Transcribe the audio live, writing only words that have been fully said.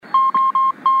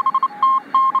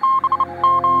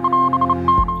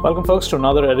Welcome, folks, to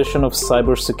another edition of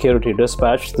Cybersecurity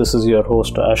Dispatch. This is your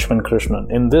host, Ashwin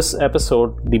Krishnan. In this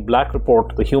episode, The Black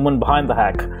Report, the human behind the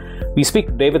hack, we speak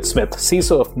to David Smith,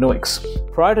 CISO of Nuix.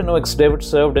 Prior to Nuix, David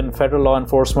served in federal law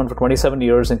enforcement for 27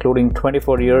 years, including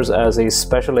 24 years as a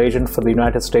special agent for the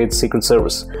United States Secret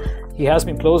Service. He has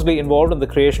been closely involved in the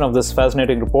creation of this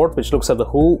fascinating report, which looks at the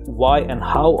who, why, and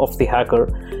how of the hacker,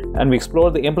 and we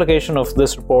explore the implication of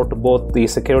this report to both the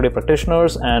security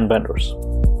practitioners and vendors.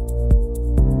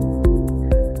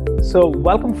 So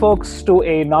welcome, folks, to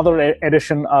another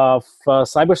edition of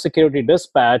Cybersecurity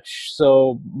Dispatch.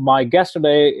 So my guest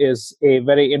today is a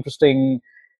very interesting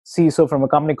CISO from a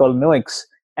company called Nuix,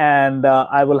 and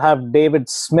I will have David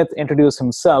Smith introduce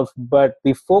himself. But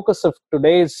the focus of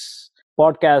today's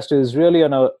podcast is really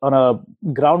on a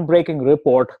groundbreaking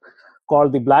report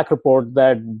called The Black Report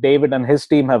that David and his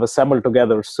team have assembled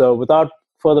together. So without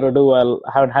further ado, I'll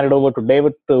hand it over to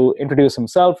David to introduce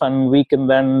himself, and we can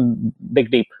then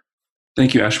dig deep.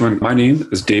 Thank you, Ashwin. My name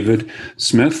is David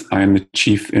Smith. I am the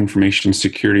Chief Information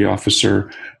Security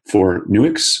Officer for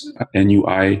Nuix,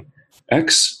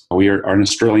 N-U-I-X. We are an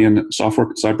Australian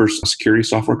cybersecurity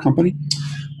software company.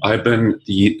 I've been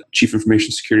the Chief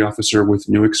Information Security Officer with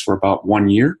Nuix for about 1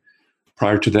 year.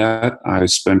 Prior to that, I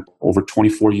spent over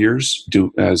 24 years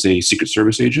as a Secret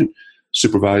Service agent,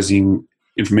 supervising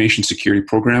information security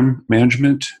program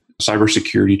management,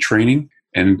 cybersecurity training,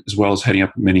 and as well as heading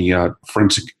up many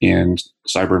forensic and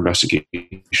cyber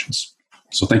investigations.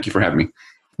 So thank you for having me.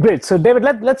 Great. So David,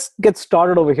 let's get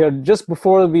started over here. Just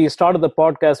before we started the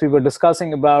podcast, we were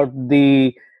discussing about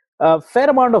the fair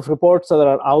amount of reports that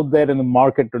are out there in the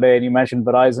market today. And you mentioned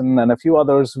Verizon and a few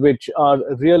others, which are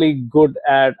really good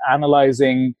at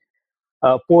analyzing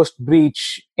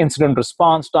post-breach incident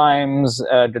response times,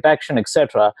 detection,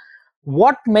 etc.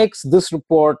 What makes this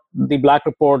report, the Black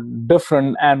Report,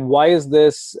 different, and why is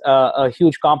this a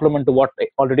huge complement to what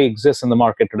already exists in the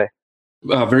market today?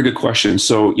 Very good question.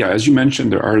 So, yeah, as you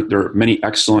mentioned, there are many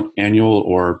excellent annual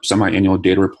or semi-annual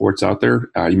data reports out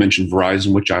there. You mentioned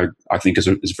Verizon, which I think is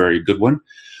a very good one.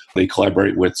 They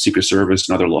collaborate with Secret Service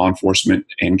and other law enforcement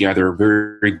and gather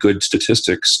very good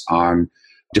statistics on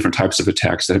different types of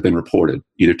attacks that have been reported,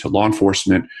 either to law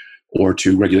enforcement or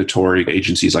to regulatory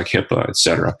agencies like HIPAA, et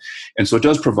cetera. And so it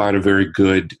does provide a very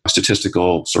good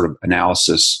statistical sort of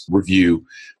analysis review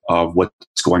of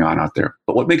what's going on out there.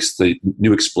 But what makes the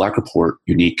Nuix Black Report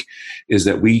unique is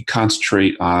that we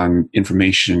concentrate on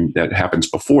information that happens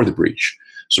before the breach.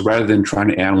 So rather than trying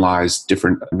to analyze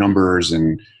different numbers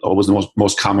and what was the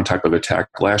most common type of attack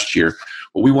last year,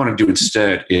 what we want to do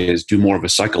instead is do more of a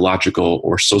psychological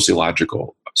or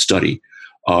sociological study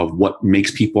of what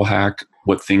makes people hack,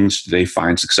 what things do they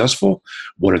find successful,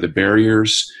 what are the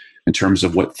barriers in terms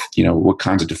of what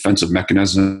kinds of defensive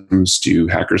mechanisms do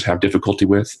hackers have difficulty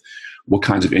with, what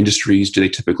kinds of industries do they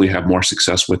typically have more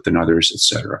success with than others, et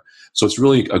cetera. So it's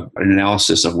really an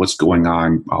analysis of what's going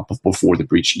on before the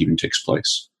breach even takes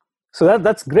place. So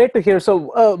that's great to hear.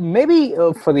 So maybe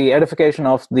for the edification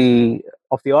of the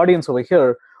audience over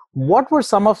here, what were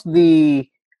some of the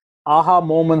aha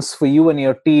moments for you and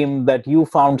your team that you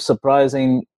found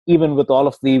surprising, even with all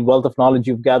of the wealth of knowledge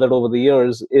you've gathered over the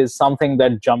years? Is something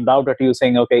that jumped out at you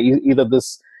saying, okay, either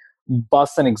this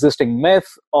busts an existing myth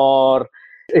or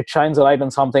it shines a light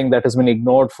on something that has been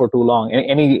ignored for too long?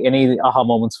 Any aha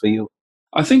moments for you?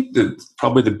 I think that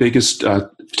probably the biggest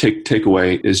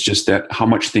takeaway is just that how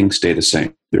much things stay the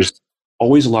same. There's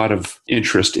always a lot of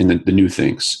interest in the new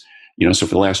things. So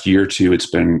for the last year or two, it's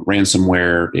been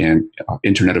ransomware and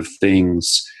Internet of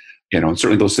Things. And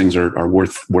certainly those things are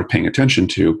worth paying attention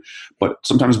to. But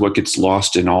sometimes what gets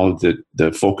lost in all of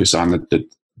the focus on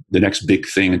the next big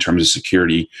thing in terms of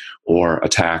security or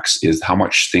attacks is how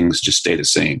much things just stay the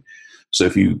same. So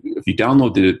if you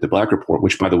download the Black Report,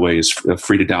 which by the way is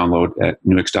free to download at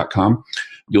nuix.com,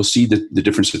 you'll see the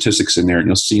different statistics in there, and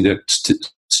you'll see that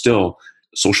still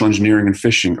social engineering and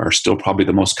phishing are still probably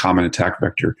the most common attack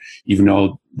vector, even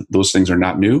though those things are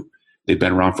not new. They've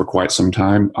been around for quite some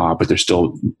time, but they're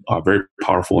still very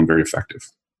powerful and very effective.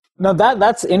 Now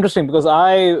that's interesting, because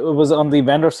I was on the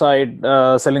vendor side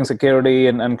selling security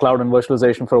and cloud and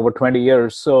virtualization for over 20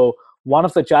 years. So one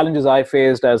of the challenges I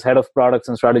faced as head of products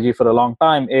and strategy for a long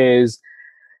time is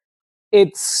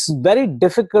it's very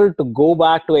difficult to go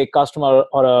back to a customer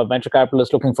or a venture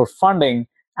capitalist looking for funding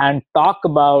and talk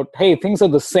about, hey, things are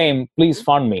the same, please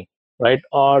fund me, right?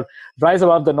 Or rise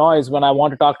above the noise when I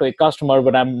want to talk to a customer,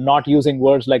 but I'm not using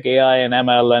words like AI and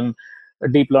ML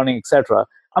and deep learning, etc.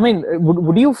 I mean,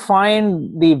 would you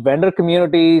find the vendor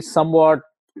community somewhat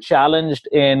challenged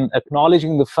in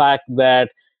acknowledging the fact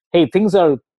that, hey, things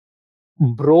are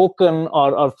broken,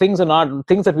 or things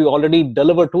that we already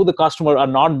deliver to the customer are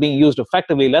not being used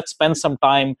effectively. Let's spend some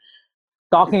time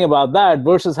talking about that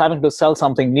versus having to sell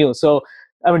something new. So,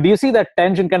 I mean, do you see that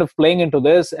tension kind of playing into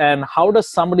this? And how does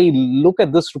somebody look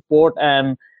at this report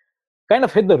and kind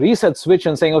of hit the reset switch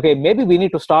and saying, okay, maybe we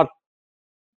need to start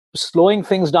slowing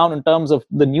things down in terms of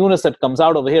the newness that comes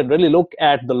out over here, and really look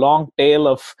at the long tail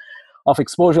of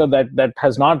exposure that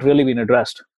has not really been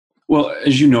addressed? Well,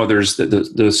 as you know, there's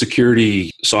the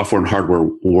security software and hardware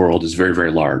world is very,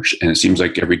 very large. And it seems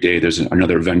like every day there's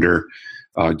another vendor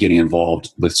getting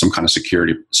involved with some kind of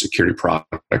security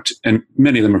product. And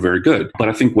many of them are very good. But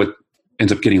I think what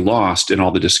ends up getting lost in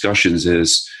all the discussions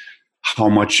is how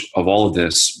much of all of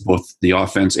this, both the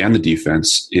offense and the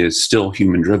defense, is still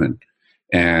human driven.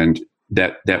 And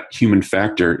that human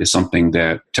factor is something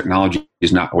that technology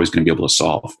is not always going to be able to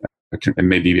solve. It can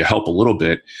maybe help a little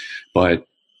bit, but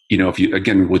if you,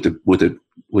 again, what the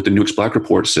Nukes Black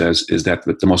report says is that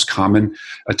the most common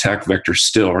attack vector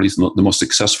still, or at least the most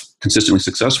consistently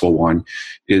successful one,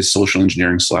 is social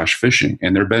engineering / phishing.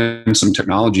 And there have been some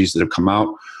technologies that have come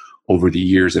out over the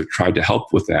years that have tried to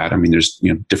help with that. I mean, there's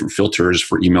different filters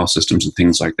for email systems and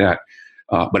things like that,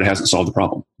 but it hasn't solved the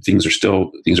problem. Things are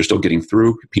still getting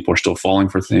through. People are still falling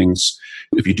for things.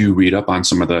 If you do read up on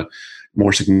some of the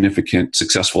more significant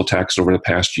successful attacks over the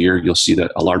past year, you'll see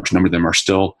that a large number of them are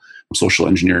still social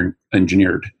engineered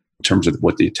in terms of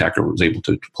what the attacker was able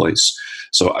to place.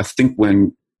 So I think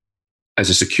as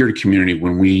a security community,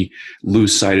 when we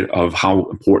lose sight of how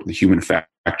important the human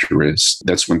factor is,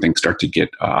 that's when things start to get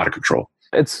out of control.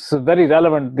 It's very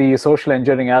relevant, the social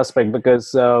engineering aspect,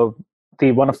 because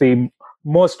one of the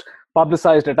most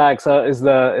publicized attacks is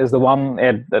the one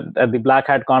at the Black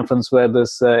Hat conference, where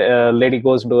this lady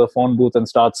goes into a phone booth and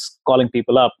starts calling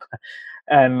people up,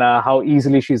 and how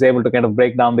easily she's able to kind of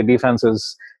break down the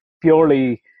defenses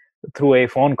purely through a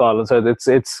phone call. And so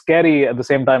it's scary. At the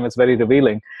same time, it's very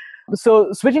revealing.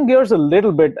 So switching gears a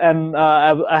little bit, and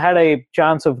I had a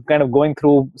chance of kind of going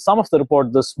through some of the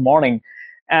report this morning,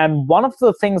 and one of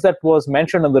the things that was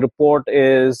mentioned in the report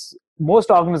is most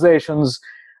organizations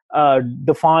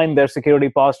define their security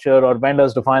posture, or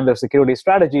vendors define their security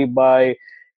strategy by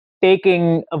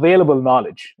taking available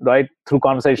knowledge, right, through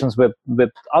conversations with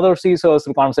other CISOs,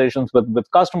 through conversations with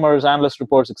customers, analyst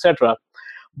reports, etc.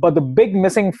 But the big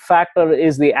missing factor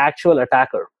is the actual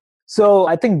attacker. So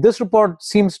I think this report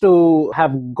seems to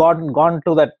have gone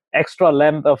to that extra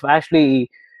length of actually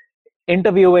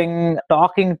interviewing,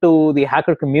 talking to the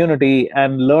hacker community,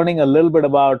 and learning a little bit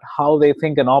about how they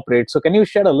think and operate. So can you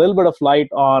shed a little bit of light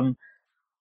on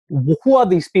who are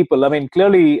these people? I mean,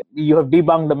 clearly you have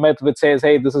debunked the myth which says,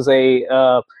 hey, this is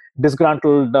a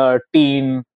disgruntled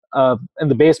teen in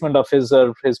the basement of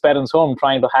his parents' home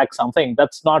trying to hack something.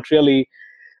 That's not really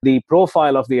the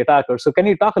profile of the attacker. So can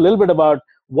you talk a little bit about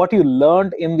what you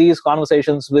learned in these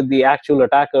conversations with the actual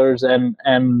attackers,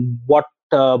 and what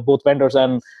both vendors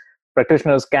and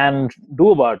practitioners can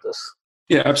do about this?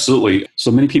 Yeah, absolutely. So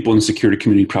many people in the security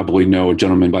community probably know a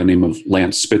gentleman by the name of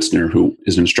Lance Spitzner, who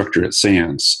is an instructor at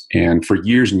SANS. And for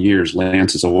years and years,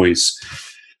 Lance has always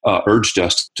urged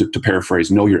us to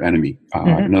paraphrase, know your enemy.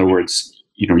 In other words,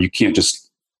 you can't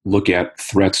just look at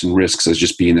threats and risks as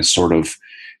just being this sort of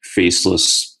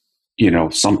faceless,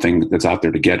 something that's out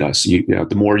there to get us.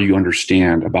 The more you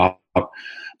understand about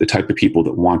the type of people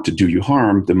that want to do you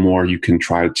harm, the more you can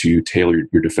try to tailor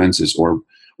your defenses or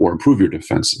improve your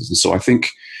defenses. And so I think,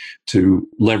 to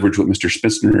leverage what Mr.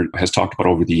 Spitzner has talked about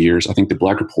over the years, I think the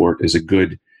Black Report is a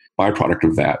good byproduct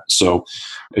of that. So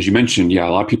as you mentioned, a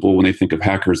lot of people, when they think of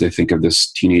hackers, they think of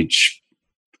this teenage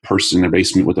person in their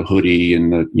basement with a hoodie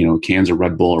and cans of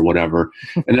Red Bull or whatever.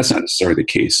 And that's not necessarily the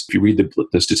case. If you read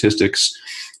the statistics,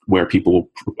 where people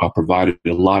provided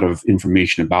a lot of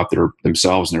information about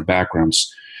themselves and their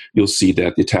backgrounds, you'll see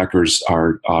that the attackers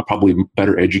are probably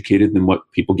better educated than what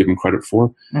people give them credit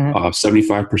for.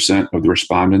 75% of the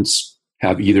respondents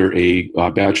have either a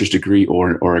bachelor's degree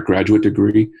or a graduate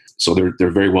degree. So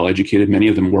they're very well educated. Many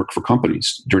of them work for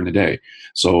companies during the day.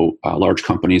 So large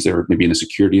companies, they're maybe in the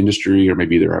security industry, or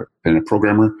maybe they're a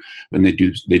programmer, and they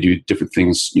do different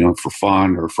things, for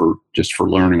fun or for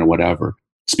learning or whatever.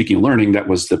 Speaking of learning, that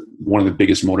was one of the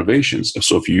biggest motivations.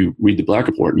 So if you read the Black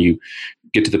Report and you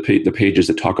get to the pages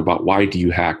that talk about why do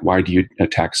you hack, why do you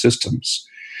attack systems,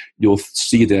 you'll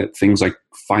see that things like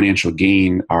financial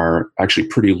gain are actually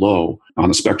pretty low on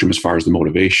the spectrum as far as the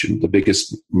motivation. The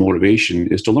biggest motivation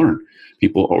is to learn,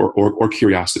 people or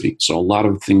curiosity. So a lot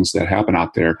of things that happen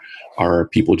out there are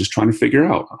people just trying to figure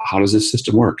out, how does this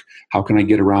system work? How can I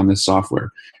get around this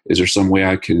software? Is there some way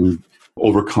I can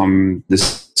overcome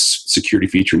this security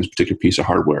feature in this particular piece of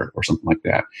hardware or something like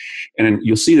that. And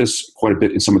you'll see this quite a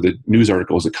bit in some of the news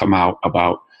articles that come out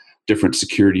about different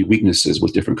security weaknesses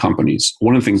with different companies.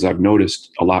 One of the things I've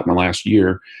noticed a lot in the last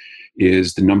year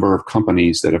is the number of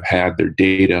companies that have had their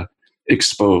data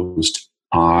exposed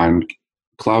on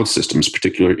cloud systems,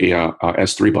 particularly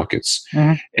S3 buckets.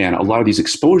 Mm-hmm. And a lot of these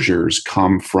exposures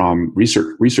come from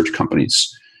research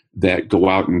companies that go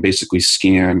out and basically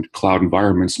scan cloud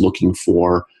environments looking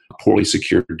for poorly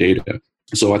secured data.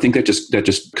 So I think that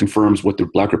just confirms what the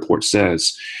Black Report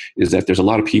says, is that there's a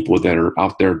lot of people that are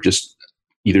out there just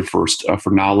either for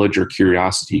knowledge or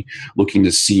curiosity, looking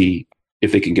to see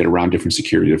if they can get around different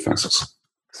security defenses.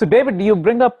 So David, you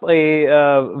bring up a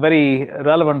very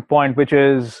relevant point, which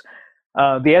is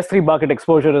the S3 bucket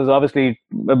exposure has obviously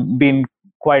been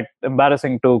quite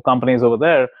embarrassing to companies over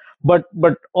there. But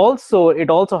also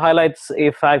it also highlights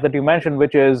a fact that you mentioned,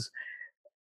 which is,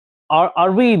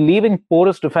 are we leaving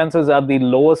porous defenses at the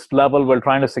lowest level while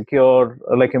trying to secure,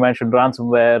 like you mentioned,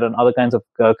 ransomware and other kinds of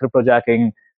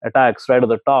cryptojacking attacks right at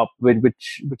the top,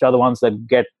 which are the ones that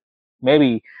get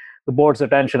maybe the board's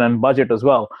attention and budget as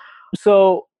well?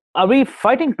 So are we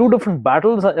fighting two different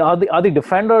battles? Are the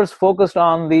defenders focused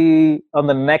on the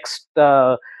next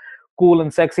cool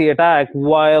and sexy attack,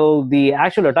 while the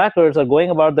actual attackers are going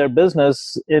about their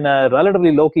business in a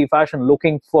relatively low-key fashion,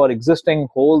 looking for existing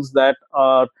holes that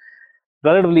are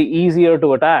relatively easier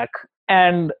to attack?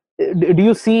 And do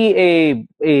you see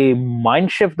a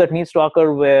mind shift that needs to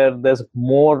occur where there's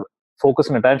more focus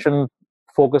and attention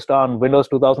focused on Windows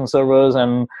 2000 servers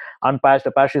and unpatched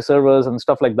Apache servers and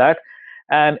stuff like that?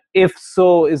 And if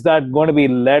so, is that going to be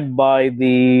led by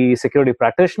the security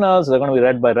practitioners? Is it going to be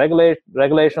led by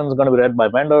regulations? Going to be led by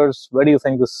vendors? Where do you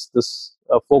think this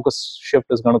focus shift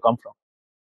is going to come from?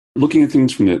 Looking at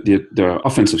things from the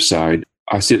offensive side,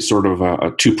 I see it sort of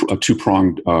a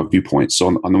two-pronged viewpoint.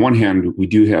 So on the one hand, we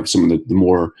do have some of the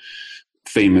more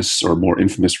famous or more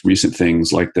infamous recent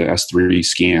things like the S3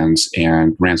 scans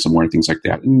and ransomware, things like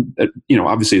that. And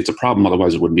obviously it's a problem,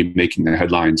 otherwise it wouldn't be making the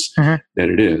headlines that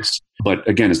it is. But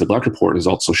again, as the Black Report has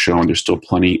also shown, there's still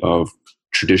plenty of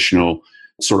traditional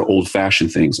sort of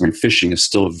old-fashioned things. I mean, phishing is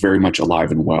still very much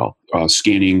alive and well.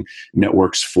 Scanning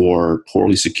networks for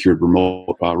poorly secured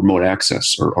remote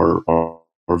access or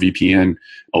VPN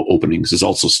openings is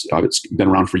also it's been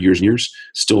around for years and years,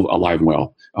 still alive and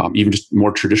well. Even just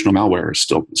more traditional malware is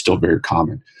still very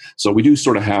common. So we do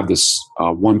sort of have this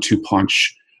 1-2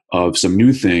 punch of some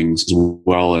new things as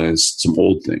well as some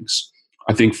old things.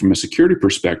 I think from a security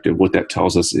perspective, what that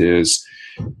tells us is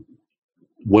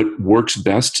what works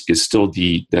best is still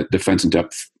that defense in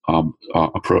depth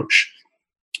approach.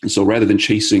 So rather than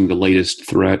chasing the latest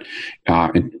threat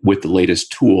and with the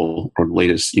latest tool or the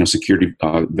latest security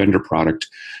vendor product,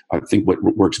 I think what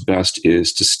works best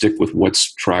is to stick with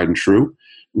what's tried and true,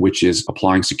 which is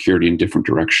applying security in different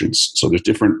directions. So there's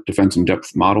different defense in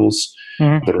depth models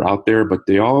that are out there, but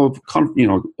they all come,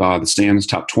 the SANS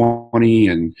top 20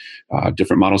 and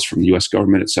different models from the U.S.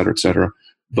 government, et cetera, et cetera.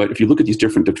 But if you look at these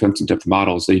different defense in depth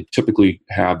models, they typically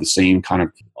have the same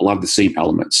a lot of the same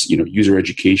elements, user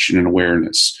education and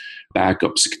awareness,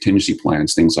 backups, contingency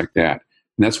plans, things like that.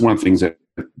 And that's one of the things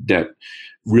that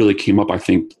really came up, I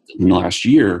think, in the last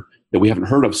year that we haven't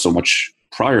heard of so much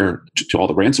prior to all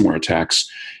the ransomware attacks,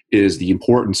 is the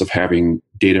importance of having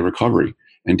data recovery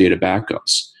and data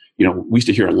backups. We used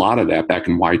to hear a lot of that back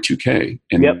in Y2K,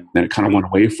 and then it kind of went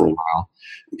away for a while.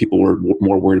 People were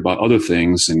more worried about other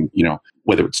things, and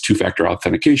whether it's two-factor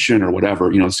authentication or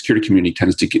whatever. The security community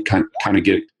tends to get kind of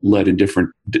get led in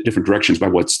different directions by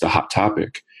what's the hot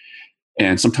topic.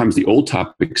 And sometimes the old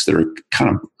topics that are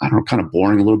kind of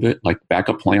boring a little bit, like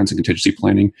backup plans and contingency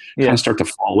planning, kind of start to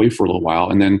fall away for a little while.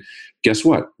 And then guess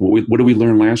what? What did we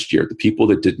learn last year?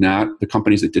 The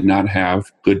companies that did not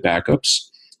have good backups,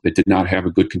 that did not have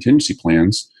a good contingency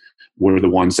plans, were the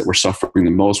ones that were suffering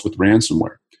the most with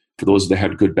ransomware. For those that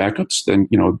had good backups, then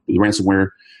the ransomware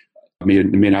may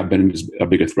not have been as a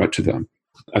big a threat to them.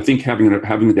 I think having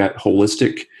that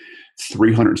holistic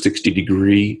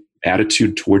 360-degree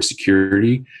attitude towards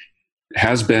security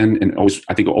has been, and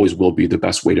always will be, the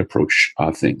best way to approach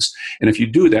things. And if you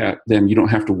do that, then you don't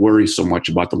have to worry so much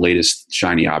about the latest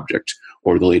shiny object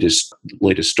or the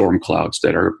latest storm clouds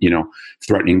that are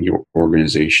threatening your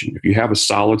organization. If you have a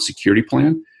solid security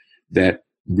plan that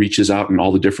reaches out in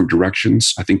all the different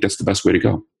directions, I think that's the best way to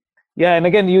go. Yeah, and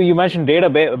again, you mentioned data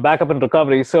backup and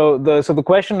recovery. So the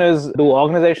question is, do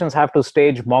organizations have to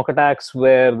stage mock attacks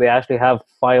where they actually have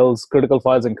critical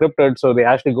files encrypted, so they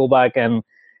actually go back and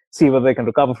see whether they can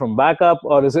recover from backup,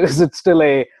 or is it still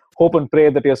a hope and pray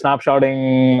that you're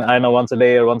snapshotting, I know, once a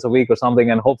day or once a week or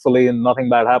something, and hopefully nothing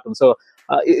bad happens. So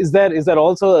is there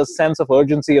also a sense of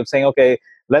urgency of saying, okay,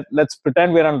 let's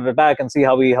pretend we're under attack and see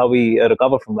how we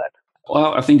recover from that?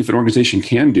 Well, I think if an organization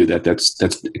can do that, that's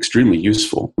extremely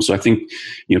useful. So I think,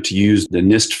 to use the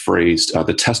NIST phrase,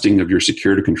 the testing of your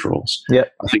security controls. Yeah,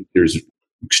 I think there's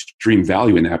extreme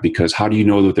value in that, because how do you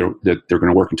know that they're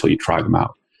going to work until you try them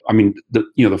out? I mean,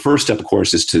 the first step, of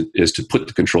course, is to put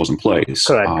the controls in place.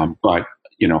 Correct. But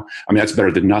that's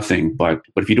better than nothing. But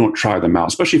if you don't try them out,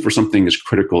 especially for something as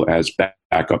critical as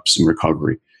backups and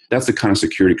recovery, that's the kind of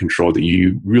security control that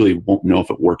you really won't know if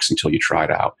it works until you try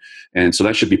it out. And so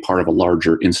that should be part of a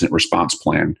larger incident response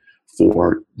plan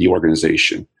for the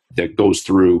organization that goes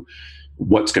through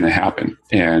what's going to happen,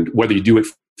 and whether you do it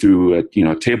through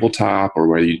a tabletop, or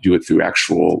whether you do it through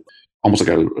actual, almost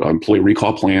like an employee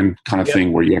recall plan kind of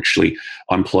thing, where you actually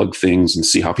unplug things and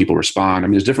see how people respond. I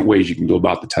mean, there's different ways you can go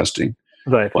about the testing.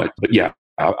 Right. But yeah,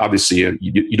 obviously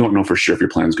you don't know for sure if your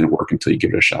plan is going to work until you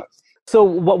give it a shot. So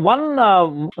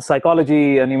one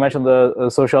psychology, and you mentioned the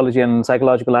sociology and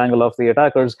psychological angle of the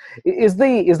attackers, is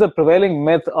the prevailing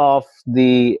myth of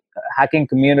the hacking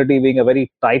community being a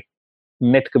very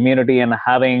tight-knit community and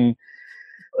having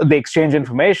they exchange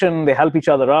information, they help each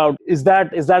other out. Is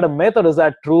that a myth, or is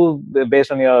that true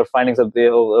based on your findings at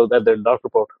the doc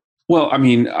report? Well, I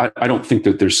mean, I don't think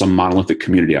that there's some monolithic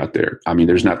community out there. I mean,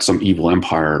 there's not some evil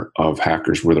empire of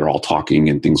hackers where they're all talking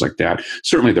and things like that.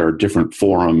 Certainly, there are different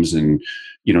forums and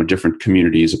different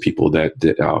communities of people that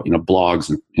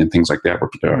blogs and things like that,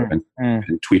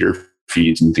 and Twitter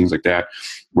feeds and things like that,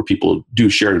 where people do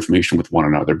share information with one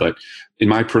another. But in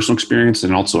my personal experience,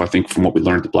 and also I think from what we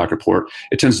learned at the Black Report,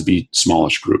 it tends to be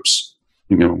smallish groups.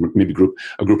 Maybe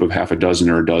a group of half a dozen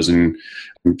or a dozen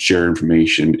share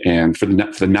information. And for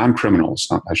the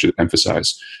non-criminals, I should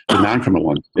emphasize, the non-criminal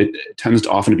one, it tends to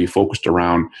often to be focused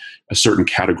around a certain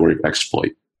category of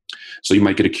exploit. So you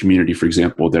might get a community, for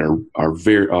example, that are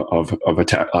very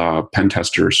pen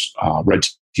testers, red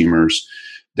teamers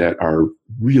that are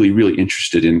really, really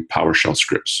interested in PowerShell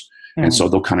scripts. Mm-hmm. And so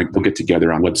they'll get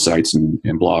together on websites and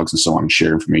blogs and so on and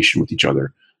share information with each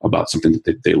other about something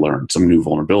that they learned, some new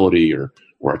vulnerability or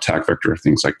attack vector,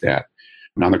 things like that.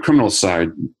 And on the criminal side,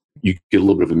 you get a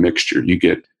little bit of a mixture. You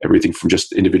get everything from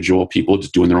just individual people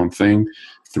just doing their own thing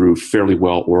through fairly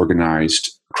well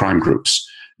organized crime groups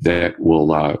that will,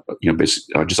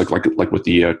 basically, just like with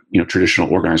the traditional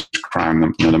organized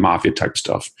crime, the mafia type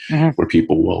stuff, mm-hmm. where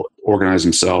people will organize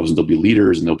themselves, and there'll be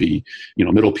leaders, and there'll be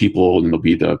middle people, and there'll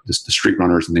be the street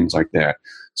runners and things like that.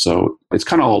 So it's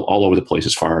kind of all over the place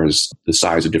as far as the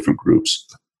size of different groups.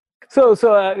 So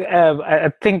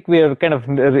I think we are kind of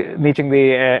reaching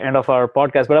the end of our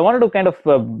podcast, but I wanted to kind of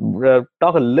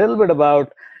talk a little bit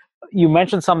about, you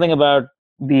mentioned something about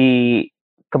the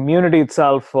community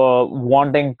itself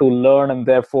wanting to learn, and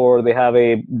therefore they have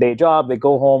a day job, they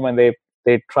go home and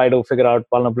they try to figure out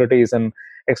vulnerabilities and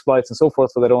exploits and so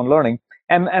forth for their own learning.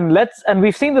 And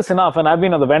we've seen this enough, and I've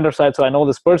been on the vendor side, so I know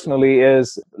this personally,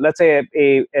 is let's say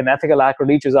an ethical hacker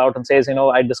reaches out and says,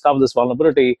 I discovered this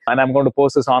vulnerability and I'm going to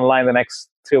post this online the next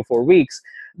 3 or 4 weeks.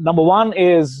 Number one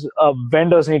is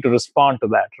vendors need to respond to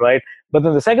that, right? But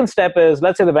then the second step is,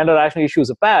 let's say the vendor actually issues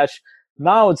a patch.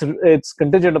 Now it's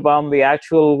contingent upon the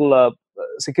actual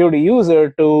security user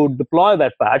to deploy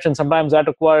that patch, and sometimes that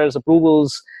requires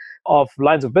approvals of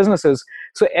lines of businesses.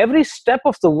 So every step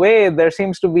of the way, there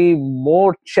seems to be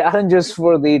more challenges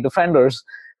for the defenders.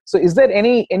 So is there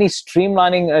any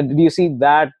streamlining? Do you see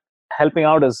that helping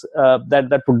out as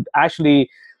that would actually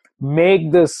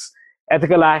make this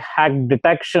ethical hack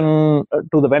detection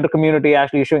to the vendor community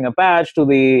actually issuing a patch, to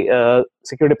the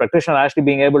security practitioner actually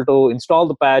being able to install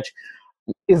the patch?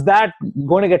 Is that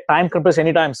going to get time compressed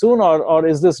anytime soon, or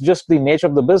is this just the nature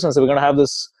of the business that we're going to have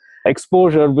this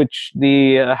exposure which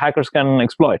the hackers can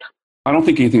exploit? I don't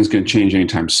think anything's going to change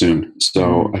anytime soon.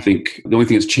 So I think the only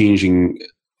thing that's changing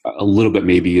a little bit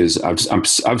maybe is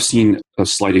I've seen a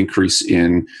slight increase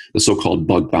in the so-called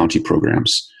bug bounty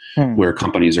programs, where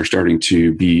companies are starting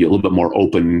to be a little bit more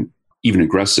open, even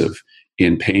aggressive,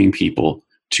 in paying people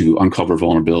to uncover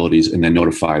vulnerabilities and then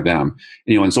notify them.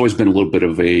 It's always been a little bit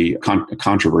of a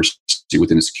controversy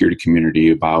within the security community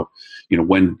about,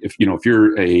 if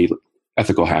you're a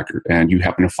ethical hacker and you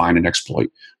happen to find an exploit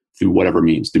through whatever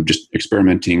means, through just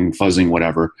experimenting, fuzzing,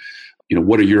 whatever,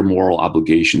 what are your moral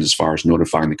obligations as far as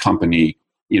notifying the company?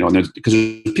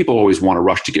 Because people always want to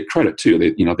rush to get credit too.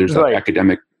 There's that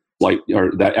academic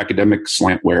or that academic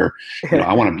slant where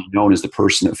I want to be known as the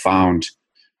person that found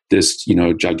this,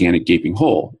 gigantic gaping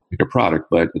hole, like a product.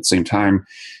 But at the same time,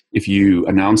 if you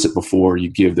announce it before you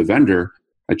give the vendor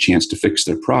a chance to fix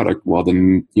their product, well,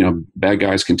 then, bad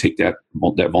guys can take that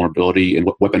vulnerability and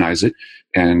weaponize it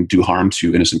and do harm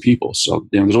to innocent people. So,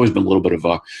 there's always been a little bit of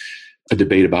a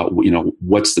debate about,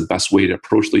 what's the best way to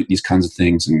approach these kinds of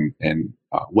things and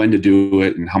when to do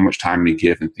it and how much time to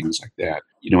give and things like that.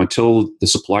 Until the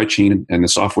supply chain and the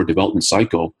software development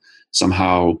cycle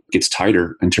somehow gets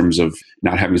tighter in terms of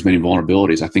not having as many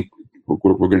vulnerabilities, I think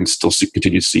we're going to still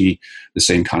continue to see the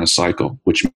same kind of cycle,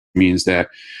 which means that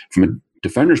from a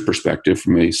defender's perspective,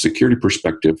 from a security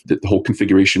perspective, that the whole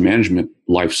configuration management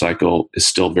life cycle is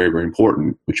still very, very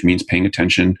important, which means paying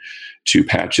attention to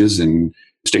patches and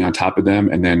staying on top of them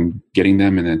and then getting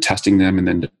them and then testing them and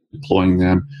then deploying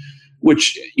them,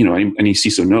 which, any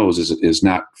CISO knows is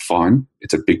not fun.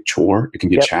 It's a big chore. It can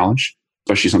be a challenge,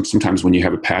 especially sometimes when you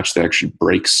have a patch that actually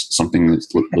breaks something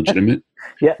that's legitimate.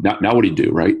 Now what do you do,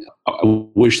 right? I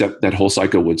wish that whole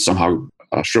cycle would somehow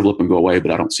shrivel up and go away, but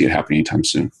I don't see it happening anytime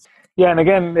soon. Yeah, and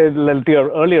again, to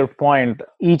your earlier point,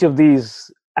 each of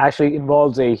these actually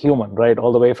involves a human, right?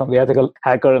 All the way from the ethical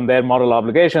hacker and their moral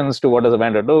obligations to what does a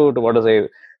vendor do, to what does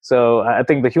So I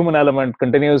think the human element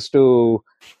continues to,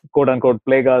 quote unquote,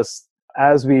 plague us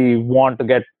as we want to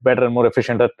get better and more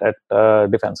efficient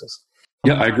at defenses.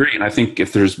 Yeah, I agree. And I think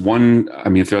if there's one,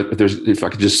 if I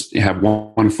could just have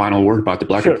one final word about the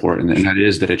Black Report, and that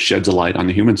is that it sheds a light on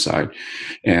the human side.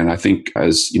 And I think,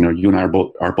 as you and I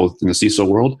are both in the CISO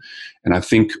world, and I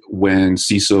think when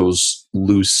CISOs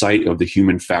lose sight of the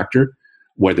human factor,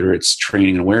 whether it's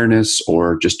training and awareness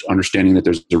or just understanding that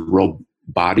there's a real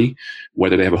body,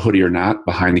 whether they have a hoodie or not,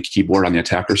 behind the keyboard on the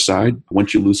attacker side,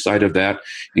 once you lose sight of that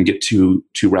and get too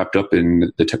wrapped up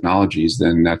in the technologies,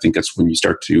 then I think that's when you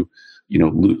start to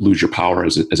lose your power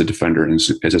as a defender and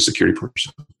as a security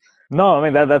person. No, I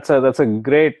mean that's a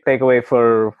great takeaway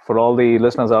for all the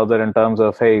listeners out there in terms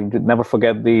of, hey, never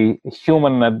forget the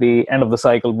human at the end of the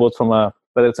cycle, both from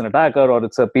whether it's an attacker or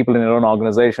it's people in your own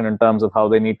organization in terms of how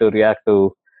they need to react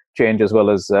to change as well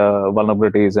as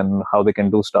vulnerabilities and how they can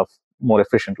do stuff more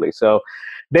efficiently. So,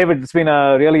 David, it's been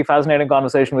a really fascinating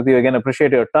conversation with you. Again,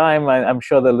 appreciate your time. I'm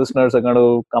sure the listeners are going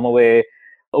to come away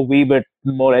a wee bit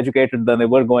more educated than they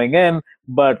were going in,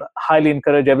 but highly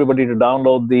encourage everybody to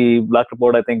download the Black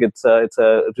Report. I think it's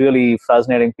a really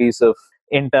fascinating piece of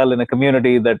intel in a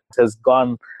community that has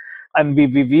gone, and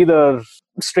we've either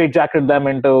straitjacketed them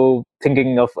into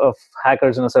thinking of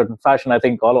hackers in a certain fashion. I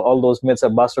think all those myths are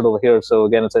busted over here. So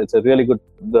again, it's a really good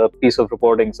piece of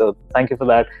reporting. So thank you for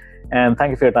that. And thank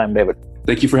you for your time, David.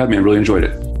 Thank you for having me. I really enjoyed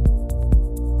it.